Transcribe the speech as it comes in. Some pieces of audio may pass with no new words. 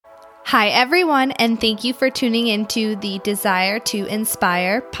Hi, everyone, and thank you for tuning into the Desire to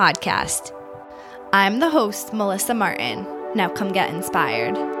Inspire podcast. I'm the host, Melissa Martin. Now come get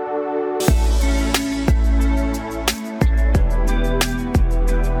inspired.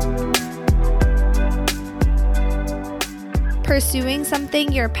 Pursuing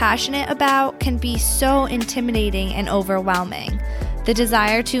something you're passionate about can be so intimidating and overwhelming. The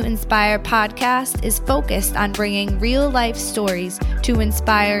Desire to Inspire podcast is focused on bringing real-life stories to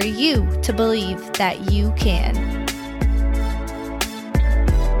inspire you to believe that you can.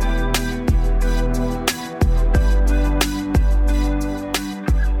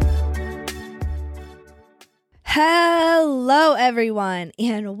 Hello, everyone,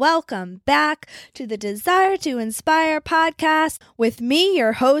 and welcome back to the Desire to Inspire podcast with me,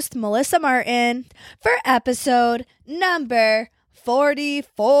 your host, Melissa Martin, for episode number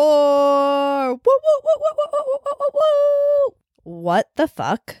 44. Woo, woo, woo, woo, woo, woo, woo, woo. What the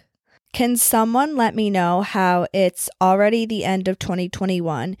fuck? Can someone let me know how it's already the end of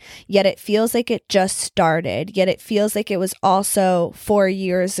 2021, yet it feels like it just started, yet it feels like it was also 4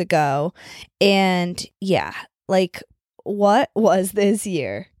 years ago? And yeah, like, what was this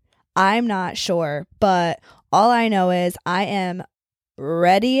year? I'm not sure, but all I know is I am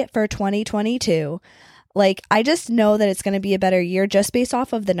ready for 2022. Like, I just know that it's going to be a better year just based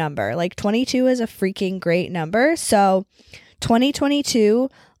off of the number. Like, 22 is a freaking great number. So 2022,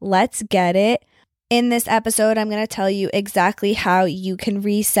 let's get it. In this episode, I'm going to tell you exactly how you can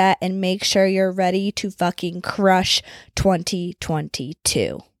reset and make sure you're ready to fucking crush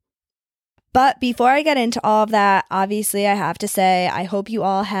 2022. But before I get into all of that, obviously I have to say, I hope you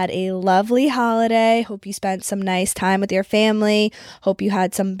all had a lovely holiday. Hope you spent some nice time with your family. Hope you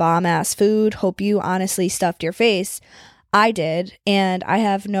had some bomb-ass food. Hope you honestly stuffed your face. I did, and I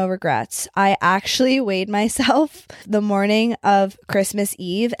have no regrets. I actually weighed myself the morning of Christmas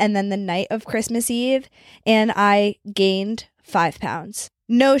Eve and then the night of Christmas Eve, and I gained 5 pounds.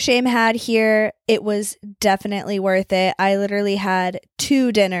 No shame had here. It was definitely worth it. I literally had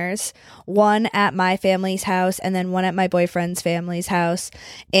 2 dinners, one at my family's house and then one at my boyfriend's family's house.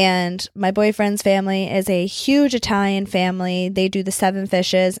 And my boyfriend's family is a huge Italian family. They do the 7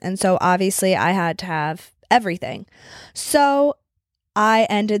 fishes. And so obviously I had to have everything. So I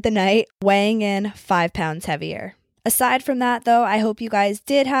ended the night weighing in 5 pounds heavier. Aside from that, though, I hope you guys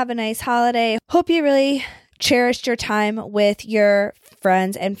did have a nice holiday. Hope you really cherished your time with your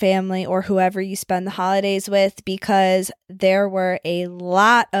friends and family or whoever you spend the holidays with, because there were a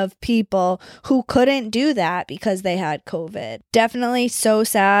lot of people who couldn't do that because they had COVID. Definitely so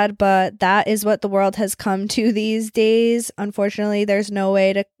sad, but that is what the world has come to these days. Unfortunately, there's no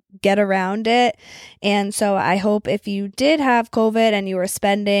way to get around it. And so I hope if you did have COVID and you were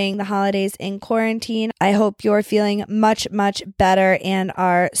spending the holidays in quarantine, I hope you're feeling much, much better and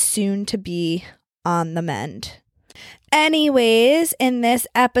are soon to be on the mend. Anyways, in this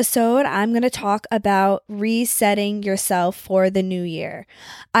episode, I'm going to talk about resetting yourself for the new year.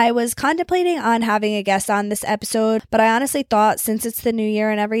 I was contemplating on having a guest on this episode, but I honestly thought since it's the new year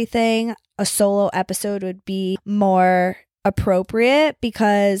and everything, a solo episode would be more appropriate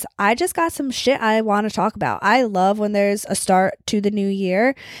because I just got some shit I want to talk about. I love when there's a start to the new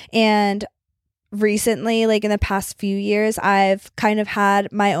year, and recently, like in the past few years, I've kind of had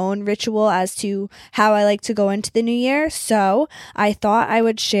my own ritual as to how I like to go into the new year. So I thought I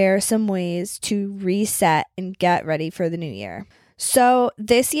would share some ways to reset and get ready for the new year. So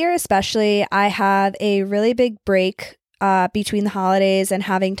this year especially, I have a really big break between the holidays and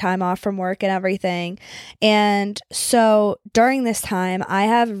having time off from work and everything. And so during this time, I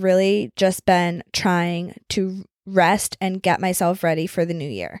have really just been trying to rest and get myself ready for the new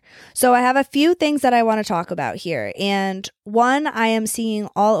year. So I have a few things that I want to talk about here. And one I am seeing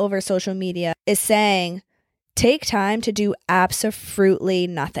all over social media is saying, take time to do absolutely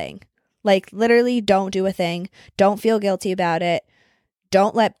nothing. Like, literally don't do a thing. Don't feel guilty about it.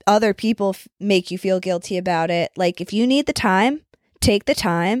 Don't let other people make you feel guilty about it. Like, if you need the time, take the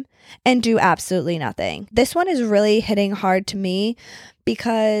time and do absolutely nothing. This one is really hitting hard to me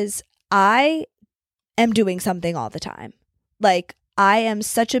because I am doing something all the time. Like, I am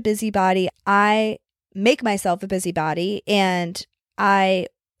such a busybody. I make myself a busybody and I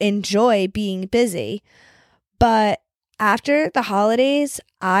enjoy being busy. But after the holidays,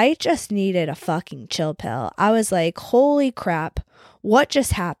 I just needed a fucking chill pill. I was like, holy crap, what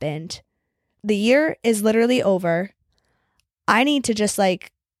just happened? The year is literally over. I need to just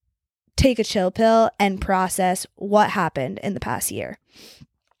like take a chill pill and process what happened in the past year.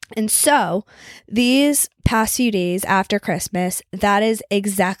 And so these past few days after Christmas, that is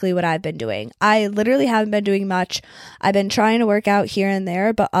exactly what I've been doing. I literally haven't been doing much. I've been trying to work out here and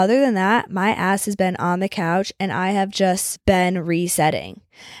there, but other than that, my ass has been on the couch and I have just been resetting.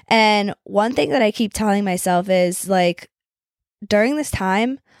 And one thing that I keep telling myself is like, during this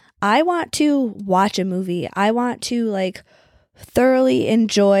time, I want to watch a movie. I want to like thoroughly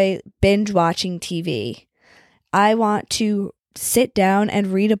enjoy binge watching TV. I want to sit down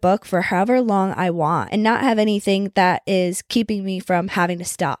and read a book for however long I want and not have anything that is keeping me from having to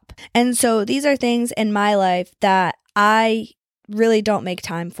stop. And so these are things in my life that I really don't make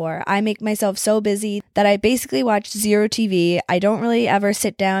time for. I make myself so busy that I basically watch zero TV. I don't really ever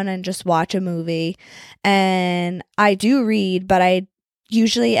sit down and just watch a movie. And I do read, but I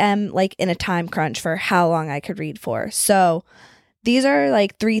usually am like in a time crunch for how long I could read for. So these are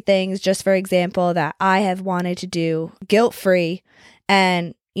like 3 things, just for example, that I have wanted to do guilt-free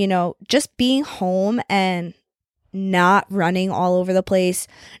and, you know, just being home and not running all over the place,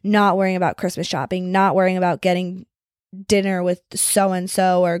 not worrying about Christmas shopping, not worrying about getting dinner with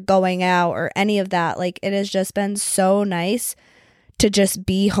so-and-so or going out or any of that. Like, it has just been so nice to just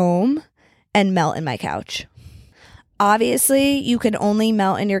be home and melt in my couch. Obviously, you can only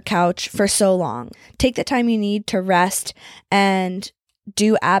melt in your couch for so long. Take the time you need to rest and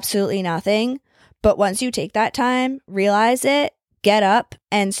do absolutely nothing. But once you take that time, realize it, get up,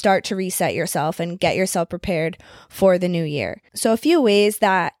 and start to reset yourself and get yourself prepared for the new year. So a few ways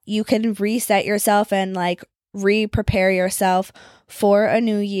that you can reset yourself and like re-prepare yourself for a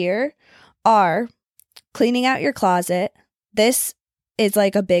new year are cleaning out your closet. This is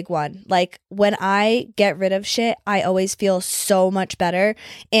like a big one. Like when I get rid of shit, I always feel so much better.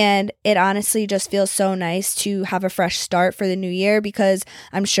 And it honestly just feels so nice to have a fresh start for the new year, because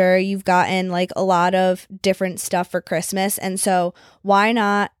I'm sure you've gotten like a lot of different stuff for Christmas. And so why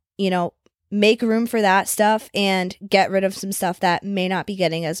not, you know, make room for that stuff and get rid of some stuff that may not be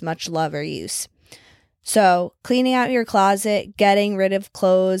getting as much love or use. So cleaning out your closet, getting rid of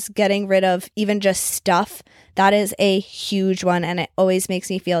clothes, getting rid of even just stuff, that is a huge one, and it always makes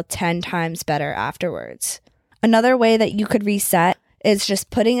me feel 10 times better afterwards. Another way that you could reset is just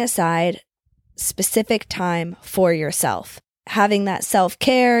putting aside specific time for yourself. Having that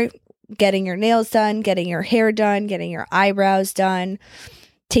self-care, getting your nails done, getting your hair done, getting your eyebrows done,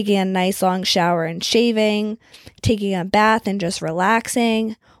 taking a nice long shower and shaving, taking a bath and just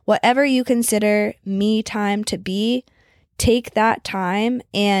relaxing. Whatever you consider me time to be, take that time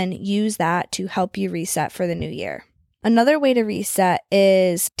and use that to help you reset for the new year. Another way to reset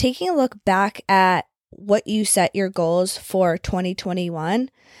is taking a look back at what you set your goals for 2021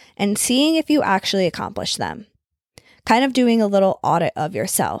 and seeing if you actually accomplished them. Kind of doing a little audit of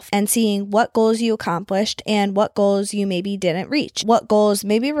yourself and seeing what goals you accomplished and what goals you maybe didn't reach. What goals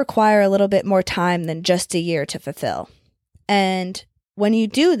maybe require a little bit more time than just a year to fulfill. And when you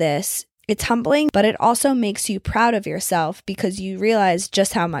do this, it's humbling, but it also makes you proud of yourself because you realize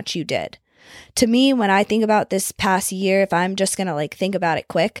just how much you did. To me, when I think about this past year, if I'm just going to like think about it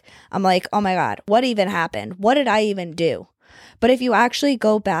quick, I'm like, oh my God, what even happened? What did I even do? But if you actually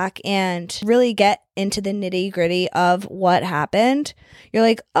go back and really get into the nitty gritty of what happened, you're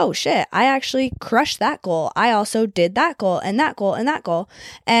like, oh shit, I actually crushed that goal. I also did that goal and that goal and that goal.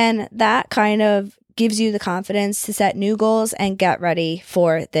 And that kind of gives you the confidence to set new goals and get ready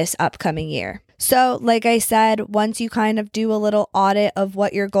for this upcoming year. So like I said, once you kind of do a little audit of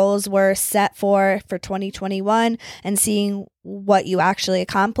what your goals were set for 2021 and seeing what you actually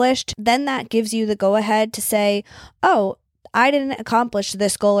accomplished, then that gives you the go ahead to say, oh, I didn't accomplish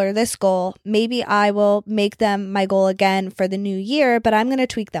this goal or this goal. Maybe I will make them my goal again for the new year, but I'm going to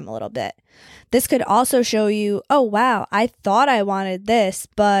tweak them a little bit. This could also show you, oh, wow, I thought I wanted this,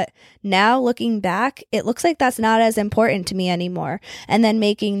 but now looking back, it looks like that's not as important to me anymore. And then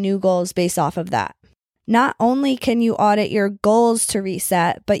making new goals based off of that. Not only can you audit your goals to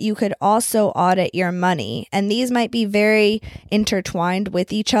reset, but you could also audit your money. And these might be very intertwined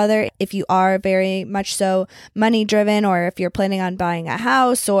with each other if you are very much so money driven, or if you're planning on buying a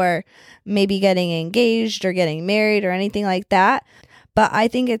house or maybe getting engaged or getting married or anything like that. But I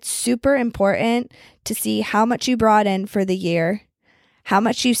think it's super important to see how much you brought in for the year, how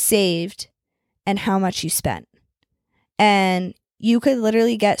much you saved, and how much you spent. And you could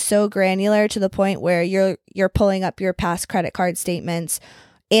literally get so granular to the point where you're pulling up your past credit card statements,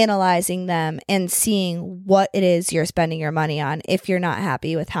 analyzing them, and seeing what it is you're spending your money on if you're not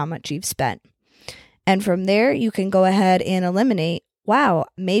happy with how much you've spent. And from there, you can go ahead and eliminate wow,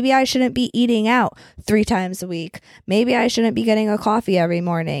 maybe I shouldn't be eating out 3 times a week. Maybe I shouldn't be getting a coffee every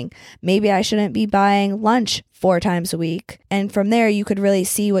morning. Maybe I shouldn't be buying lunch 4 times a week. And from there, you could really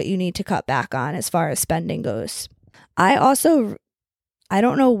see what you need to cut back on as far as spending goes. I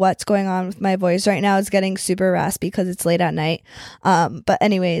don't know what's going on with my voice right now. It's getting super raspy because it's late at night. But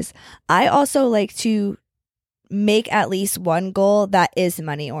anyways, I also like to make at least one goal that is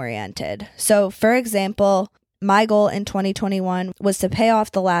money oriented. So for example, my goal in 2021 was to pay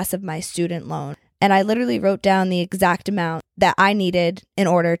off the last of my student loan. And I literally wrote down the exact amount that I needed in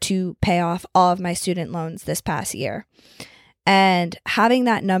order to pay off all of my student loans this past year. And having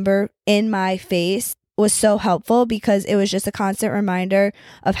that number in my face was so helpful because it was just a constant reminder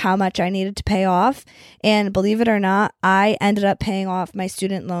of how much I needed to pay off. And believe it or not, I ended up paying off my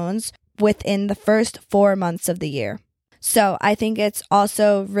student loans within the first 4 months of the year. So I think it's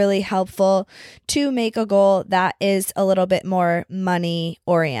also really helpful to make a goal that is a little bit more money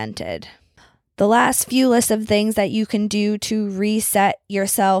oriented. The last few lists of things that you can do to reset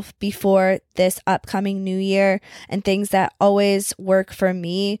yourself before this upcoming new year and things that always work for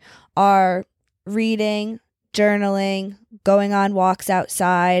me are reading, journaling, going on walks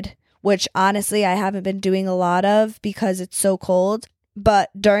outside, which honestly I haven't been doing a lot of because it's so cold. But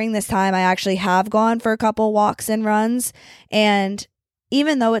during this time, I actually have gone for a couple walks and runs. And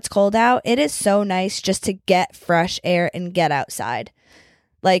even though it's cold out, it is so nice just to get fresh air and get outside.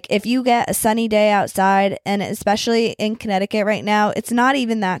 Like if you get a sunny day outside, and especially in Connecticut right now, it's not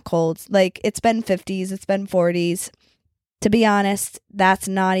even that cold. Like it's been 50s, it's been 40s. To be honest, that's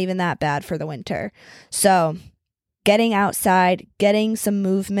not even that bad for the winter. So getting outside, getting some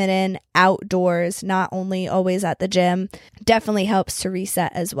movement in outdoors, not only always at the gym, definitely helps to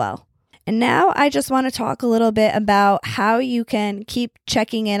reset as well. And now I just want to talk a little bit about how you can keep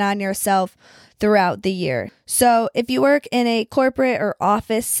checking in on yourself throughout the year. So if you work in a corporate or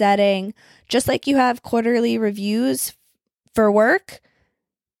office setting, just like you have quarterly reviews for work,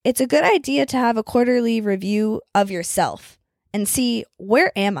 it's a good idea to have a quarterly review of yourself and see,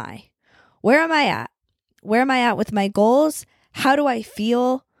 where am I? Where am I at? Where am I at with my goals? How do I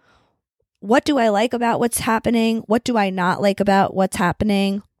feel? What do I like about what's happening? What do I not like about what's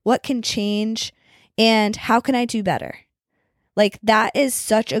happening? What can change? And how can I do better? Like that is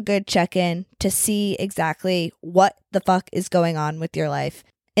such a good check-in to see exactly what the fuck is going on with your life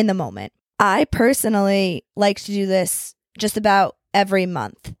in the moment. I personally like to do this just about every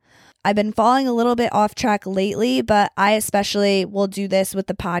month. I've been falling a little bit off track lately, but I especially will do this with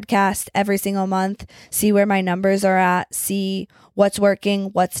the podcast every single month, see where my numbers are at, see what's working,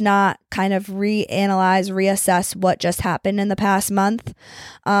 what's not, kind of reanalyze, reassess what just happened in the past month.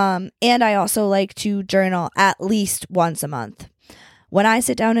 And I also like to journal at least once a month. When I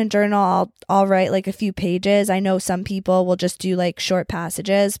sit down and journal, I'll write like a few pages. I know some people will just do like short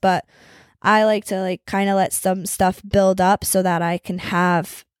passages, but I like to like kind of let some stuff build up so that I can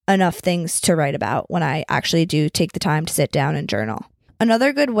have enough things to write about when I actually do take the time to sit down and journal.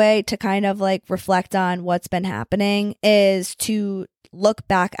 Another good way to kind of like reflect on what's been happening is to look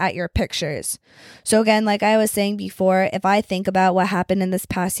back at your pictures. So again, like I was saying before, if I think about what happened in this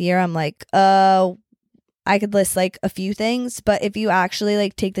past year, I'm like, I could list like a few things, but if you actually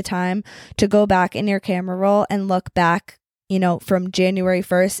like take the time to go back in your camera roll and look back, from January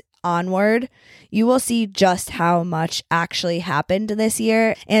 1st onward, you will see just how much actually happened this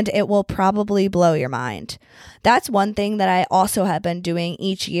year, and it will probably blow your mind. That's one thing that I also have been doing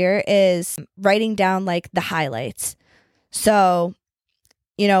each year is writing down like the highlights. So,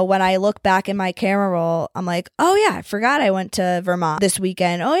 when I look back in my camera roll, I'm like, oh yeah, I forgot I went to Vermont this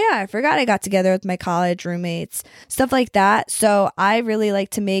weekend. Oh yeah, I forgot I got together with my college roommates, stuff like that. So I really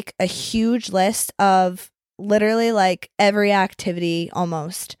like to make a huge list of literally like every activity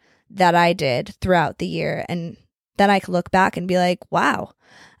almost that I did throughout the year. And then I could look back and be like, wow,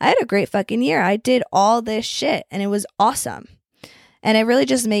 I had a great fucking year. I did all this shit and it was awesome. And it really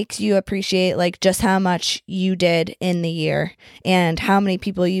just makes you appreciate like just how much you did in the year and how many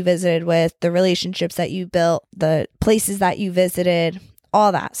people you visited with, the relationships that you built, the places that you visited,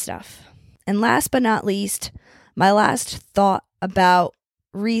 all that stuff. And last but not least, my last thought about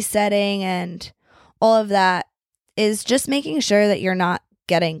resetting and all of that is just making sure that you're not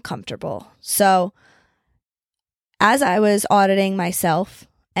getting comfortable. So as I was auditing myself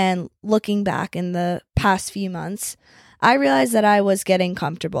and looking back in the past few months, I realized that I was getting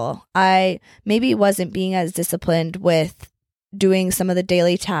comfortable. I maybe wasn't being as disciplined with doing some of the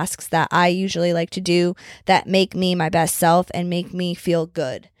daily tasks that I usually like to do that make me my best self and make me feel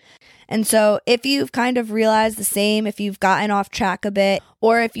good. And so if you've kind of realized the same, if you've gotten off track a bit,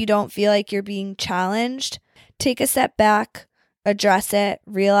 or if you don't feel like you're being challenged, take a step back, address it,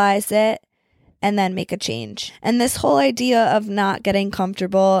 realize it, and then make a change. And this whole idea of not getting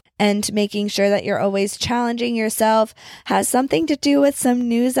comfortable and making sure that you're always challenging yourself has something to do with some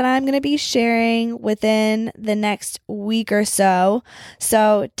news that I'm going to be sharing within the next week or so.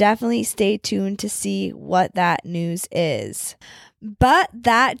 So definitely stay tuned to see what that news is. But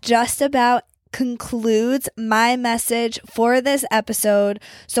that just about concludes my message for this episode.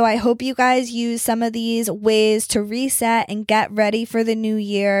 So I hope you guys use some of these ways to reset and get ready for the new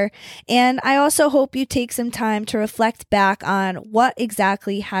year. And I also hope you take some time to reflect back on what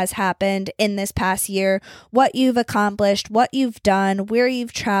exactly has happened in this past year, what you've accomplished, what you've done, where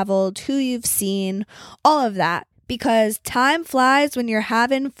you've traveled, who you've seen, all of that. Because time flies when you're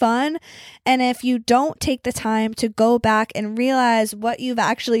having fun, and if you don't take the time to go back and realize what you've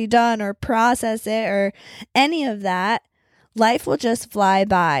actually done or process it or any of that, life will just fly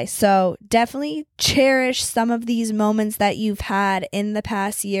by. So definitely cherish some of these moments that you've had in the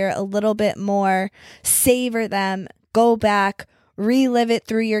past year a little bit more, savor them, go back, relive it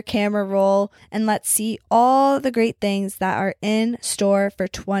through your camera roll, and let's see all the great things that are in store for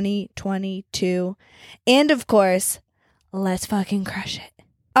 2022. And of course, let's fucking crush it.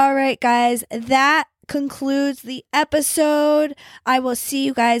 All right, guys, that concludes the episode. I will see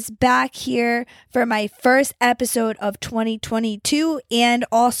you guys back here for my first episode of 2022 and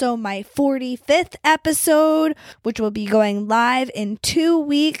also my 45th episode, which will be going live in 2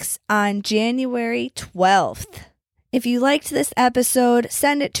 weeks on January 12th. If you liked this episode,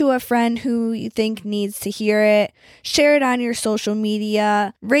 send it to a friend who you think needs to hear it. Share it on your social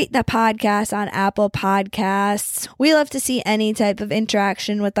media. Rate the podcast on Apple Podcasts. We love to see any type of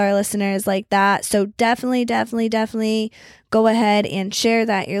interaction with our listeners like that. So definitely go ahead and share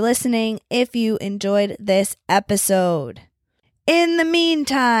that you're listening if you enjoyed this episode. In the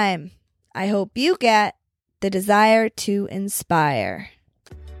meantime, I hope you get the desire to inspire.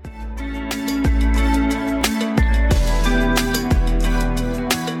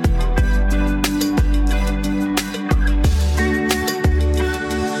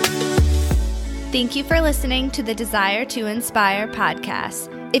 Thank you for listening to the Desire to Inspire podcast.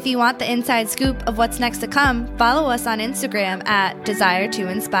 If you want the inside scoop of what's next to come, follow us on Instagram at Desire to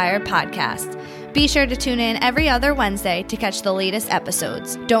Inspire podcast. Be sure to tune in every other Wednesday to catch the latest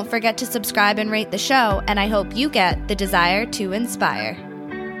episodes. Don't forget to subscribe and rate the show, and I hope you get the desire to inspire.